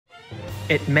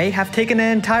It may have taken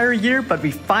an entire year, but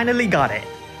we finally got it.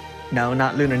 No,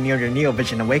 not Lunar Neo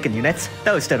Vision Awakened units,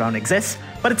 those still don't exist,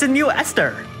 but it's a new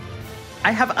Esther!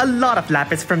 I have a lot of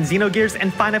Lapis from Xenogears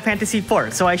and Final Fantasy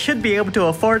IV, so I should be able to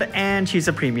afford and choose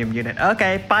a premium unit.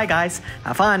 Okay, bye guys,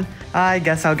 have fun. I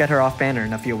guess I'll get her off banner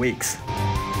in a few weeks.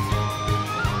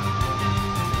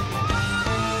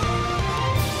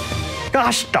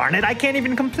 Gosh darn it, I can't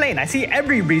even complain. I see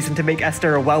every reason to make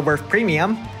Esther a well-worth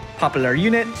premium. Popular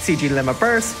unit, CG Limit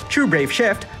Burst, True Brave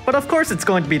Shift, but of course it's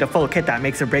going to be the full kit that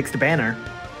makes or breaks the banner.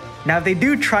 Now they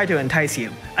do try to entice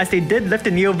you, as they did lift the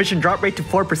Neo Vision drop rate to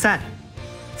 4%.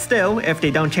 Still, if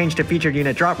they don't change the featured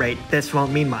unit drop rate, this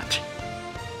won't mean much.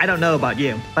 I don't know about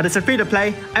you, but as a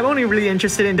free-to-play, I'm only really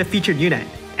interested in the featured unit,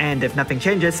 and if nothing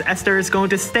changes, Esther is going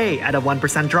to stay at a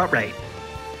 1% drop rate.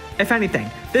 If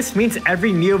anything, this means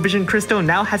every Neo Vision crystal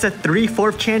now has a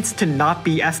 3/4 chance to not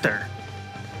be Esther.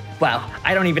 Well,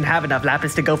 I don't even have enough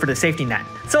Lapis to go for the safety net,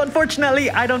 so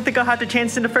unfortunately I don't think I'll have the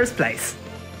chance in the first place.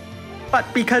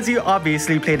 But because you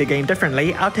obviously play the game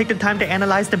differently, I'll take the time to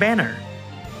analyze the banner.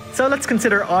 So let's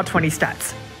consider all 20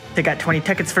 stats. To get 20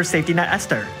 tickets for safety net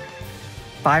Esther.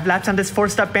 5 laps on this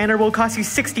 4-step banner will cost you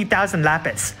 60,000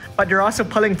 Lapis, but you're also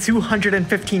pulling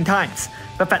 215 times,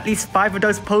 with at least 5 of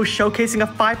those pulls showcasing a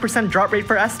 5% drop rate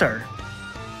for Esther.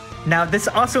 Now this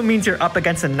also means you're up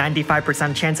against a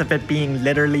 95% chance of it being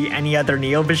literally any other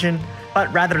Neo Vision,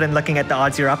 but rather than looking at the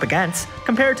odds you're up against,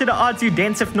 compare it to the odds you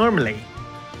dance with normally.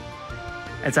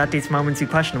 It's at these moments you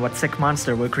question what sick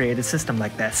monster will create a system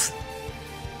like this.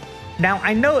 Now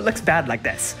I know it looks bad like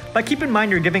this, but keep in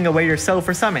mind you're giving away your soul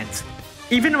for summons.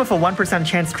 Even with a 1%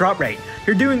 chance drop rate,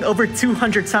 you're doing over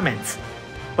 200 summons.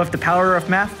 With the power of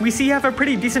math, we see you have a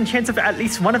pretty decent chance of at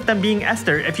least one of them being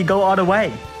Esther if you go all the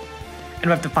way. And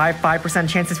with the 5%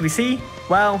 chances we see,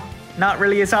 well, not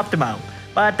really as optimal,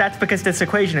 but that's because this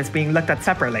equation is being looked at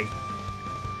separately.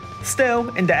 Still,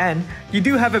 in the end, you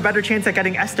do have a better chance at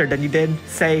getting Esther than you did,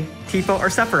 say, Tifa or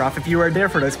Sephiroth if you were there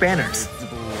for those banners.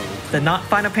 The not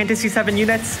Final Fantasy VII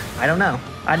units? I don't know.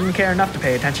 I didn't care enough to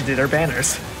pay attention to their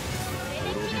banners.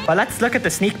 But let's look at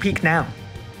the sneak peek now.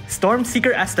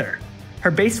 Stormseeker Esther. Her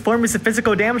base form is a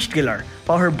physical damage dealer,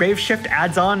 while her Brave Shift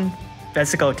adds on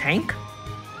physical tank?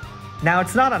 Now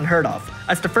it's not unheard of,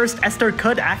 as the first Esther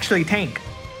could actually tank.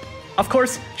 Of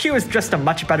course, she was just a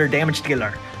much better damage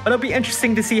dealer, but it'll be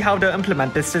interesting to see how they'll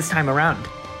implement this time around.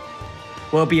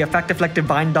 Will it be effective like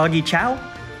Divine Doggy Chow?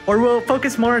 Or will it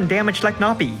focus more on damage like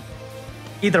Noppi?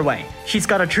 Either way, she's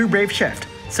got a true Brave Shift,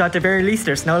 so at the very least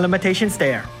there's no limitations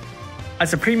there.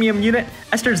 As a premium unit,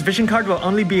 Esther's Vision card will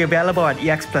only be available at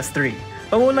EX plus 3,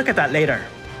 but we'll look at that later.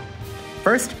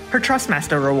 First, her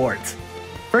Trustmaster rewards.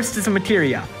 First is a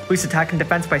Materia, boosts attack and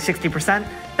defense by 60%,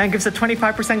 then gives a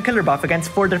 25% killer buff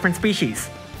against 4 different species.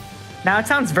 Now it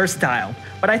sounds versatile,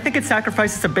 but I think it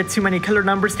sacrifices a bit too many killer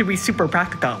numbers to be super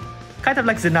practical, kind of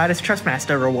like Zenaida's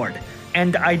Trustmaster reward,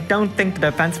 and I don't think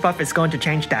the defense buff is going to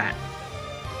change that.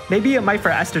 Maybe it might for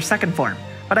Esther's second form,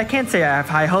 but I can't say I have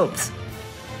high hopes.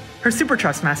 Her Super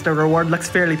Trustmaster reward looks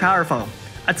fairly powerful,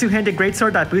 a 2-handed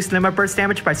greatsword that boosts limit burst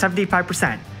damage by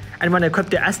 75%, and when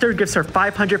equipped to Esther gives her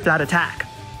 500 flat attack.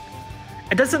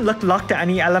 It doesn't look locked to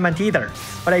any element either,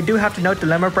 but I do have to note the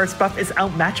limit burst buff is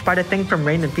outmatched by the thing from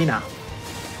Rain and Fina.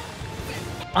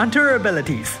 Onto her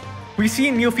abilities. We see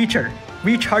a new feature,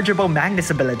 rechargeable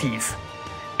Magnus abilities.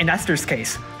 In Esther's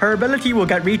case, her ability will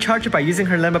get recharged by using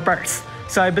her limit burst,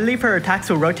 so I believe her attacks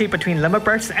will rotate between limit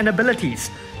bursts and abilities,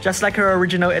 just like her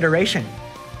original iteration.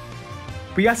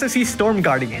 We also see Storm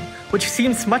Guardian, which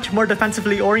seems much more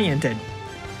defensively oriented.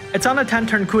 It's on a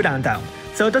 10-turn cooldown though,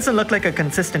 so it doesn't look like a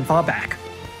consistent fallback.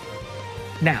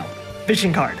 Now,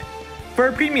 Vision card. For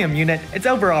a premium unit, it's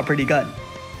overall pretty good.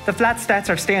 The flat stats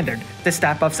are standard, the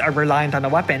stat buffs are reliant on a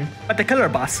weapon, but the killer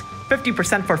boss,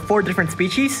 50% for 4 different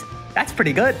species, that's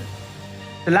pretty good.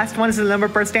 The last one is the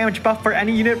limit burst damage buff for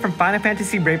any unit from Final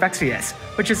Fantasy Brave Exvius,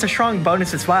 which is a strong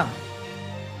bonus as well.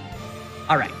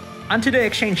 Alright, onto the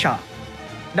exchange shop.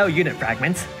 No unit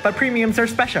fragments, but premiums are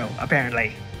special,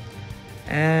 apparently.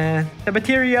 The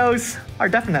materials are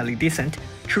definitely decent.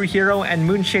 True Hero and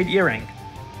Moonshade Earring.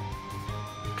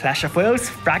 Clash of Wills,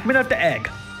 Fragment of the Egg.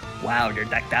 Wow, you're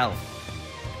decked out.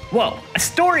 Whoa, a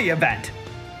story event!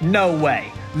 No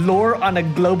way, lore on a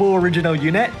global original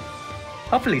unit?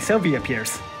 Hopefully Sylvie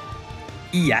appears.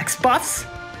 EX buffs?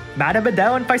 Madame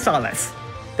Adele and Physalis.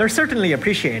 They're certainly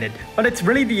appreciated, but it's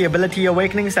really the ability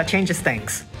awakenings that changes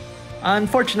things.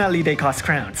 Unfortunately, they cost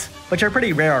crowns, which are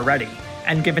pretty rare already,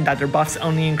 and given that their buffs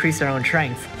only increase their own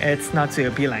strength, it's not too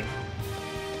appealing.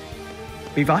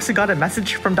 We've also got a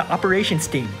message from the operations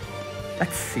team.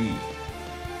 Let's see.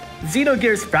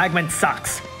 Xenogears Fragment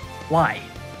sucks. Why?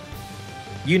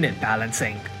 Unit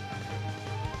balancing.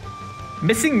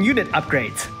 Missing unit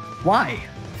upgrades. Why?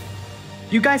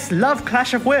 You guys love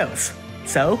Clash of Wills,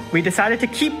 so we decided to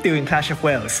keep doing Clash of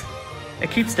Wills. It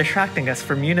keeps distracting us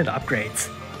from unit upgrades.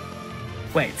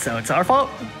 Wait, so it's our fault?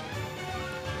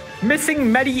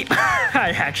 Missing Medi...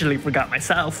 I actually forgot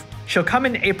myself. She'll come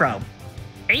in April.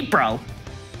 April?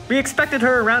 We expected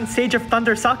her around Sage of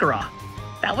Thunder Sakura.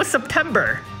 That was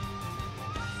September.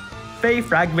 Fae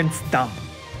Fragments dumb.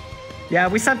 Yeah,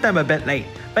 we sent them a bit late,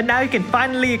 but now you can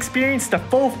finally experience the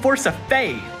full force of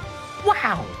Fae.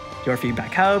 Wow! Your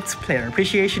feedback helps. Player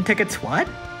appreciation tickets, what?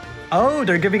 Oh,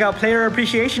 they're giving out player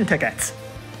appreciation tickets.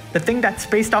 The thing that's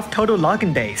based off total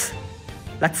login days.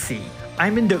 Let's see.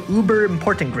 I'm in the uber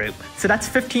important group, so that's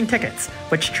 15 tickets,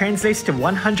 which translates to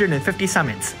 150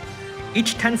 summons.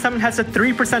 Each 10 summon has a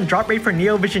 3% drop rate for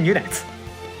Neo Vision units.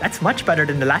 That's much better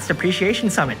than the last appreciation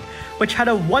summon, which had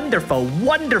a wonderful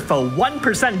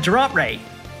 1% drop rate.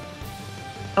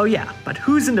 Oh yeah, but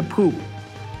who's in the pool?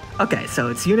 Okay, so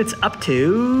it's units up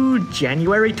to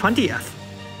January 20th.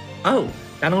 Oh,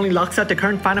 that only locks out the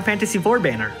current Final Fantasy IV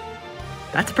banner.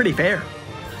 That's pretty fair.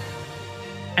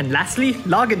 And lastly,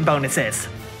 login bonuses.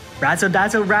 Razzle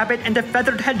Dazzle Rabbit and the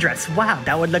Feathered Headdress. Wow,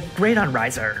 that would look great on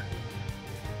Riser.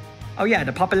 Oh yeah,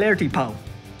 the popularity poll.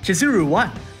 Chizuru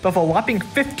won, with a whopping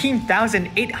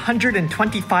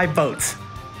 15,825 votes.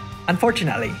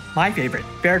 Unfortunately, my favorite,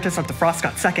 Veritas of the Frost,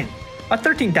 got second, but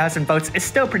 13,000 votes is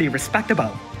still pretty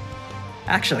respectable.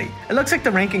 Actually, it looks like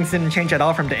the rankings didn't change at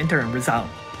all from the interim result.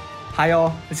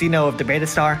 Hyol, Xeno of the Beta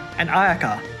Star, and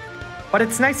Ayaka. But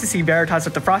it's nice to see Veritas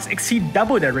of the Frost exceed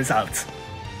double their results.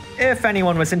 If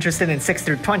anyone was interested in 6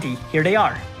 through 20, here they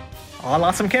are. All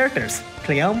awesome characters.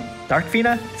 Cleome,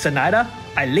 Darkfina, Sonaida,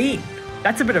 Eileen.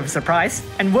 That's a bit of a surprise,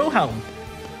 and Wilhelm.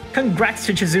 Congrats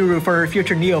to Chizuru for her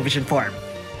future Neo Vision form.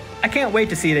 I can't wait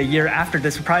to see it a year after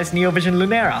the surprise Neo Vision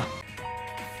Lunera.